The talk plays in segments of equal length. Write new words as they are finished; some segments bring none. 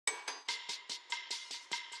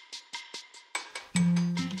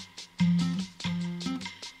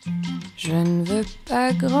Je ne veux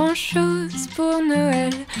pas grand-chose pour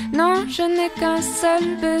Noël, non, je n'ai qu'un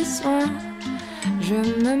seul besoin. Je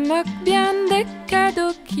me moque bien des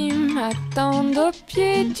cadeaux qui m'attendent au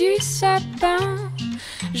pied du sapin.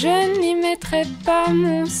 Je n'y mettrai pas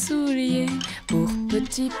mon soulier pour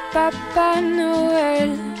petit papa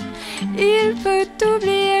Noël. Il peut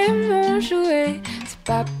oublier mon jouet, c'est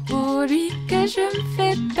pas pour lui que je me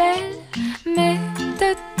fais belle, mais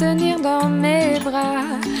de tenir dans mes bras,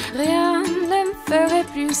 rien ne me ferait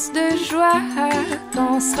plus de joie.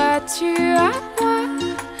 Penseras-tu à moi?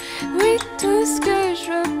 Oui, tout ce que je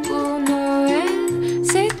veux pour Noël,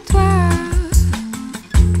 c'est toi.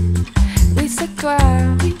 Oui, c'est toi.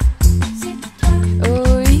 Oui, c'est toi.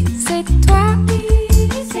 Oh oui, c'est toi. Oui,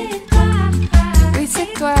 c'est toi. Oui,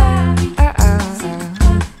 c'est toi. Ah, ah, ah.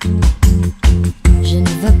 Je ne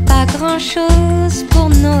veux pas grand-chose pour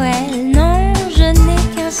Noël, non, je n'ai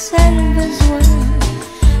qu'un seul besoin.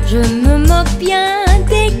 Je me moque bien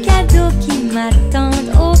des cadeaux qui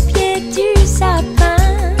m'attendent au pied du sapin.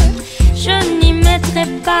 Je n'y mettrai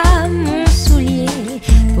pas mon soulier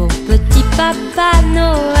pour petit papa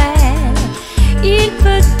Noël. Il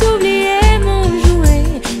peut oublier mon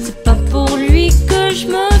jouet, c'est pas pour lui que je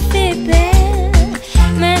me fais belle.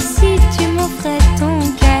 Mais si tu m'offrais ton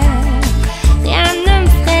cœur, rien ne me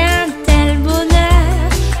ferait un tel bonheur.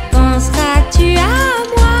 Penseras-tu à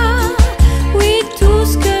moi? Oui, tout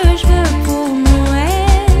ce que je veux pour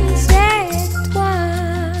Noël, c'est toi.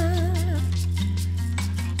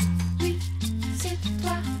 Oui, c'est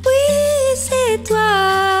toi. Oui, c'est toi.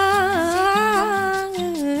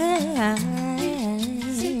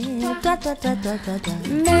 Toi.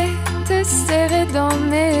 Mais te serrer dans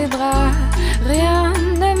mes bras, rien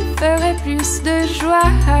ne me ferait plus de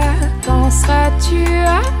joie. Penseras-tu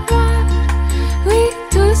à